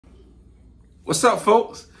What's up,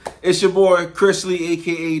 folks? It's your boy, Chris Lee,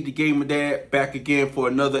 a.k.a. The Gamer Dad, back again for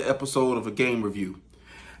another episode of a game review.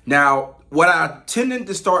 Now, what I tended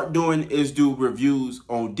to start doing is do reviews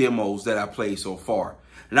on demos that I played so far.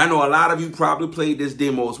 And I know a lot of you probably played this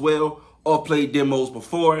demo as well, or played demos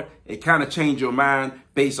before. It kind of changed your mind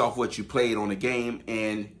based off what you played on the game.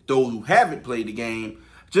 And those who haven't played the game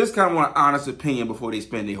just kind of want an honest opinion before they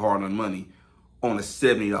spend their hard-earned money on a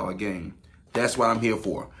 $70 game. That's what I'm here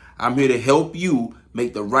for. I'm here to help you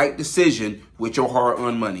make the right decision with your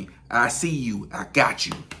hard-earned money. I see you. I got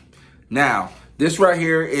you. Now, this right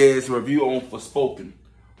here is a review on Forspoken.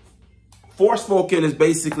 Forspoken is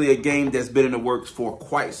basically a game that's been in the works for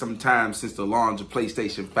quite some time since the launch of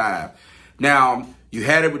PlayStation 5. Now, you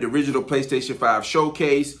had it with the original PlayStation 5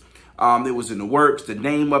 showcase. It was in the works. The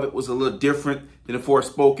name of it was a little different than the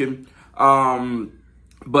Forspoken.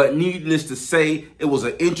 But needless to say, it was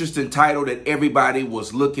an interesting title that everybody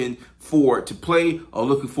was looking forward to play or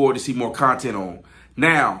looking forward to see more content on.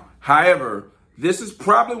 Now, however, this is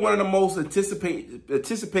probably one of the most anticipated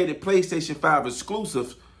PlayStation 5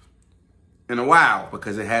 exclusives in a while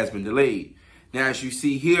because it has been delayed. Now, as you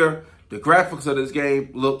see here, the graphics of this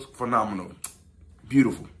game look phenomenal.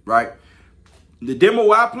 Beautiful, right? The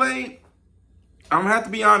demo I played, I'm gonna have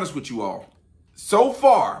to be honest with you all. So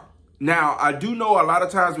far, now, I do know a lot of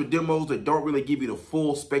times with demos, they don't really give you the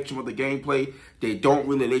full spectrum of the gameplay. They don't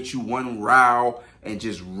really let you unravel and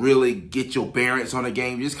just really get your bearings on the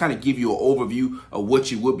game. Just kind of give you an overview of what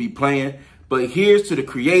you would be playing. But here's to the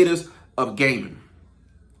creators of gaming,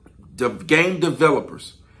 the game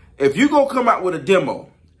developers. If you're going to come out with a demo,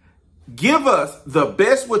 give us the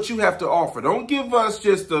best what you have to offer. Don't give us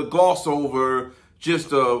just a gloss over,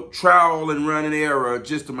 just a trial and run and error,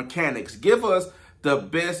 just the mechanics. Give us the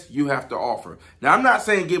best you have to offer. Now, I'm not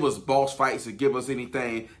saying give us boss fights or give us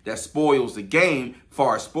anything that spoils the game as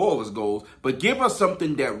far as spoilers goes, but give us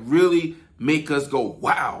something that really make us go,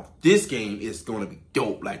 wow, this game is going to be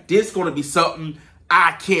dope. Like, this is going to be something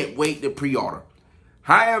I can't wait to pre-order.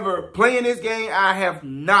 However, playing this game, I have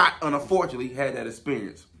not, unfortunately, had that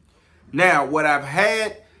experience. Now, what I've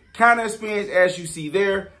had kind of experience, as you see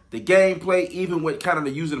there, the gameplay, even with kind of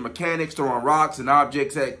the using the mechanics, throwing rocks and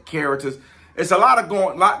objects at characters, it's a lot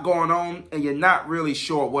going on, and you're not really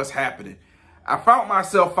sure what's happening. I found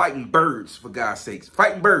myself fighting birds, for God's sakes.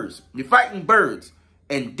 Fighting birds. You're fighting birds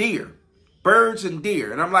and deer. Birds and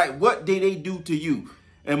deer. And I'm like, what did they do to you?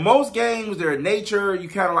 In most games, they're in nature. You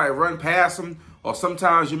kind of like run past them. Or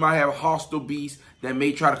sometimes you might have hostile beasts that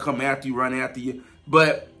may try to come after you, run after you.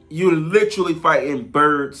 But you're literally fighting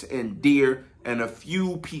birds and deer and a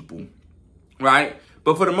few people, right?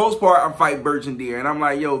 But for the most part, I'm fighting birds and deer. And I'm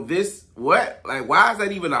like, yo, this, what? Like, why is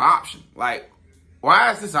that even an option? Like,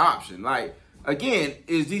 why is this an option? Like, again,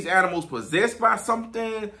 is these animals possessed by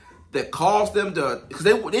something that caused them to, because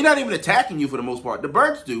they're not even attacking you for the most part. The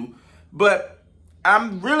birds do, but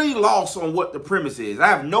I'm really lost on what the premise is. I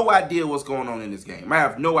have no idea what's going on in this game. I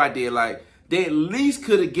have no idea. Like, they at least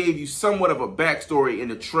could have gave you somewhat of a backstory in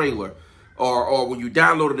the trailer or when you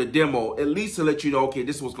downloaded the demo, at least to let you know, okay,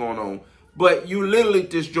 this is what's going on. But you literally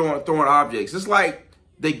just throwing objects. It's like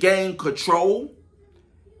the game Control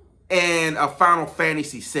and a Final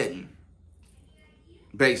Fantasy setting,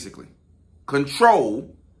 basically.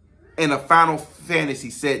 Control and a Final Fantasy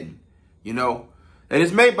setting, you know? And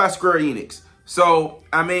it's made by Square Enix. So,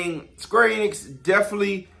 I mean, Square Enix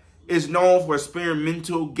definitely is known for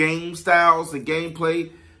experimental game styles and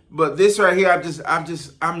gameplay. But this right here,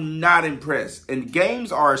 I'm not impressed. And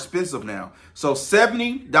games are expensive now. So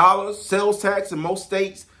 $70 sales tax in most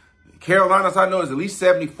states. Carolinas, I know, is at least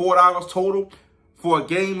 $74 total for a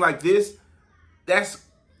game like this. That's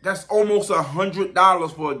almost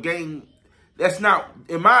 $100 for a game. That's not,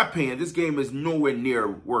 in my opinion, this game is nowhere near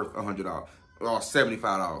worth $100 or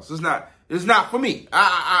 $75. It's not for me.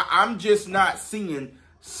 I'm just not seeing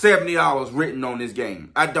 $70 written on this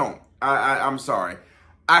game. I don't. I'm sorry.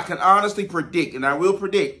 I can honestly predict, and I will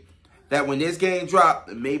predict, that when this game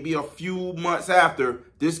drops, maybe a few months after,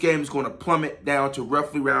 this game is going to plummet down to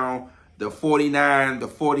roughly around the 49, the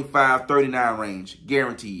 45, 39 range,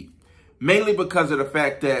 guaranteed. Mainly because of the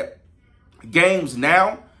fact that games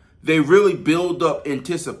now, they really build up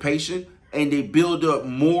anticipation, and they build up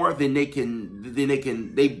more than they can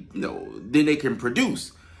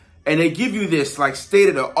produce. And they give you this like state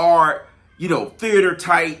of the art, theater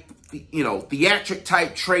type, theatric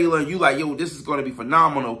type trailer, and you like, yo, this is going to be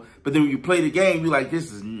phenomenal. But then when you play the game, you're like,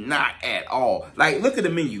 this is not at all. Like, look at the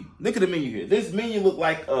menu. Look at the menu here. This menu look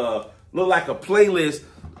like a playlist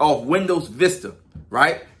of Windows Vista,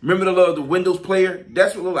 right? Remember the Windows player?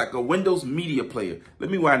 That's what it look like, a Windows media player. Let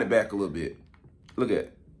me wind it back a little bit. Look at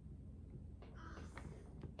it.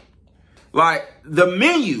 Like, the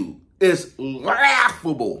menu is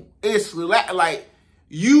laughable. It's like,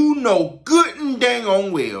 you know good and dang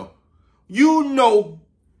on well, you know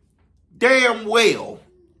damn well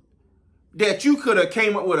that you could have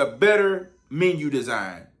came up with a better menu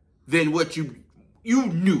design than what you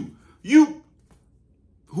knew.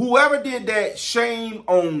 Whoever did that, shame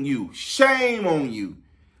on you. Shame on you.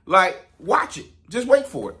 Like, watch it. Just wait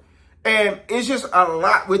for it. And it's just a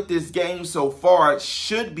lot with this game so far. It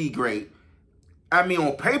should be great. I mean,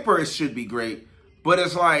 on paper, it should be great. But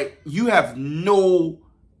it's like, you have no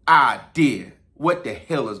idea what the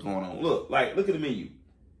hell is going on. Look at the menu.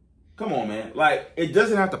 Come on, man. Like, it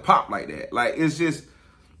doesn't have to pop like that. Like, it's just,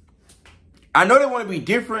 I know they want to be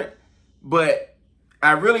different, but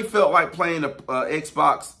I really felt like playing a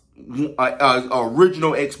Xbox,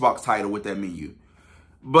 original Xbox title with that menu.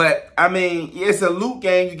 But, I mean, it's a loot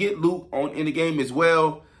game. You get loot in the game as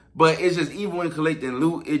well. But it's just, even when collecting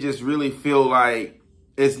loot, it just really feel like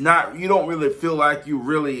it's not, you don't really feel like you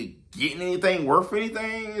really getting anything worth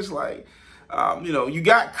anything. It's like, you know, you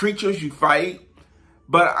got creatures you fight,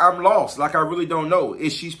 but I'm lost. Like, I really don't know.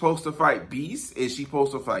 Is she supposed to fight beasts? Is she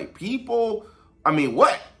supposed to fight people? I mean,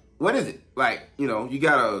 what? What is it? Like, you know, you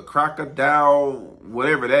got a crocodile,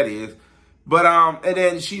 whatever that is. But, and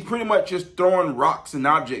then she's pretty much just throwing rocks and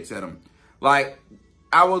objects at him. Like,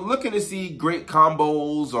 I was looking to see great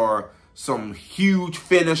combos or some huge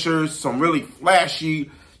finishers, some really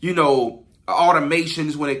flashy, you know,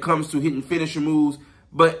 automations when it comes to hitting finisher moves.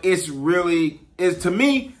 But it's really, to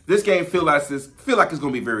me, this game feel like it's going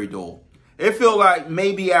to be very dull. It feel like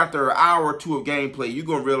maybe after an hour or two of gameplay, you're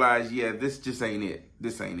going to realize, yeah, this just ain't it.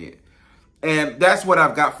 This ain't it. And that's what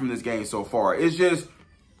I've got from this game so far. It's just,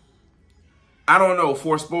 I don't know,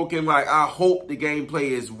 Forspoken, like, I hope the gameplay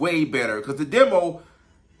is way better. Because the demo,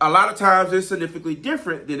 a lot of times, is significantly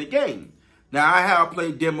different than the game. Now, I have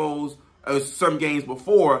played demos of some games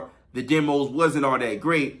before. The demos wasn't all that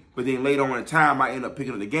great. But then later on in time, I end up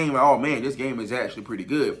picking up the game. And, oh, man, this game is actually pretty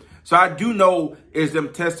good. So I do know it's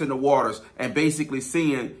them testing the waters and basically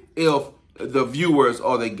seeing if the viewers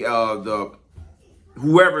or the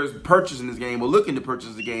whoever's purchasing this game or looking to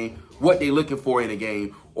purchase the game, what they're looking for in a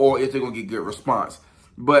game, or if they're going to get good response.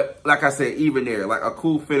 But like I said, even there, like a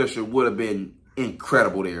cool finisher would have been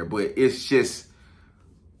incredible there. But it's just,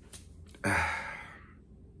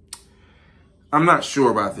 I'm not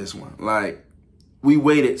sure about this one. Like, we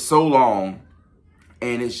waited so long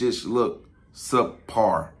and it's just looked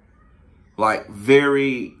subpar. Like,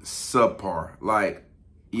 very subpar. Like,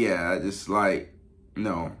 yeah, just like,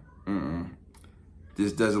 no.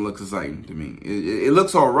 This doesn't look exciting to me. It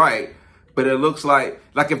looks all right, but it looks like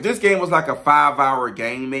if this game was like a 5-hour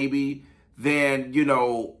game maybe, then, you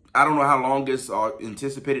know, I don't know how long it's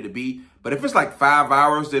anticipated to be. But if it's like 5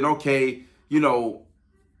 hours, then okay, you know,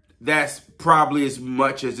 that's probably as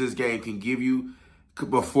much as this game can give you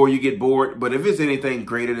before you get bored. But if it's anything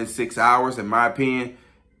greater than 6 hours, in my opinion,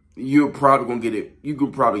 you're probably going to get it. You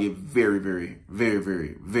could probably get very, very, very,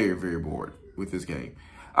 very, very, very bored with this game.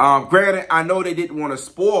 Granted, I know they didn't want to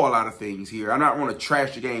spoil a lot of things here. I don't want to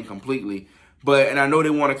trash the game completely. And I know they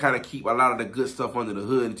want to kind of keep a lot of the good stuff under the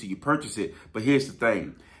hood until you purchase it. But here's the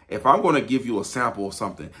thing. If I'm going to give you a sample of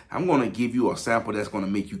something, I'm going to give you a sample that's going to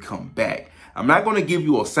make you come back. I'm not going to give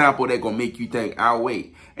you a sample that's going to make you think, I'll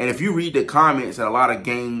wait. And if you read the comments at a lot of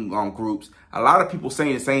game groups, a lot of people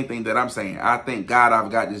saying the same thing that I'm saying. I thank God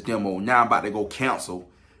I've got this demo. Now I'm about to go cancel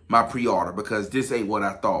my pre-order because this ain't what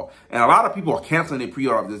I thought. And a lot of people are canceling their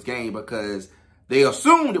pre-order of this game because they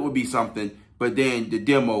assumed it would be something, but then the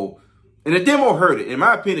demo hurt it. In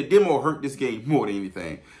my opinion, the demo hurt this game more than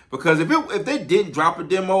anything. Because if they didn't drop a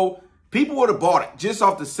demo, people would have bought it just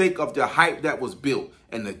off the sake of the hype that was built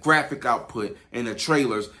and the graphic output and the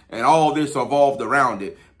trailers and all this evolved around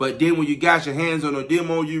it. But then when you got your hands on a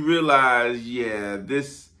demo, you realize, yeah,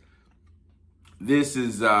 this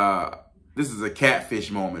is a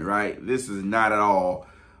catfish moment, right? This is not at all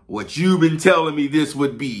what you've been telling me this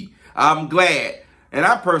would be. I'm glad. And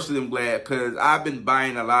I personally am glad because I've been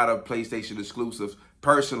buying a lot of PlayStation exclusives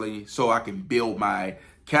personally so I can build my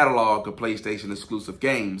catalog of PlayStation exclusive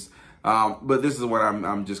games. But this is what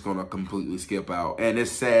I'm just going to completely skip out. And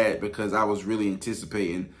it's sad because I was really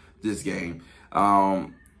anticipating this game.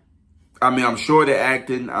 I mean, I'm sure the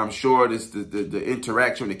acting, I'm sure the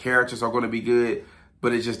interaction with the characters are going to be good.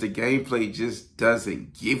 But it's just the gameplay just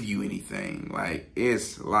doesn't give you anything. Like,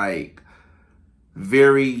 it's like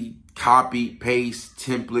very copy, paste,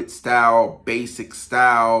 template style, basic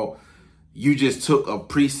style. You just took a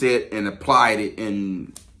preset and applied it,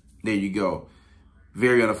 and there you go.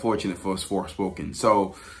 Very unfortunate for Forspoken.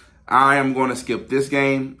 So, I am going to skip this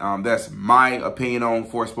game. That's my opinion on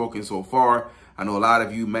Forspoken so far. I know a lot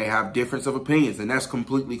of you may have difference of opinions, and that's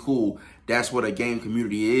completely cool. That's what a game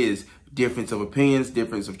community is. Difference of opinions,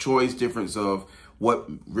 difference of choice, difference of what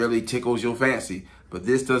really tickles your fancy. But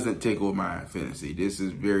this doesn't tickle my fancy. This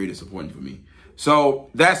is very disappointing for me. So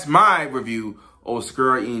that's my review of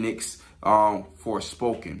Square Enix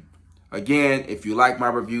Forspoken. Again, if you like my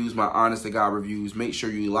reviews, my honest to God reviews, make sure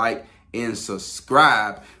you like and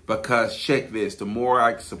subscribe, because check this, the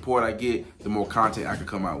more support I get, the more content I can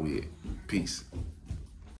come out with. Peace.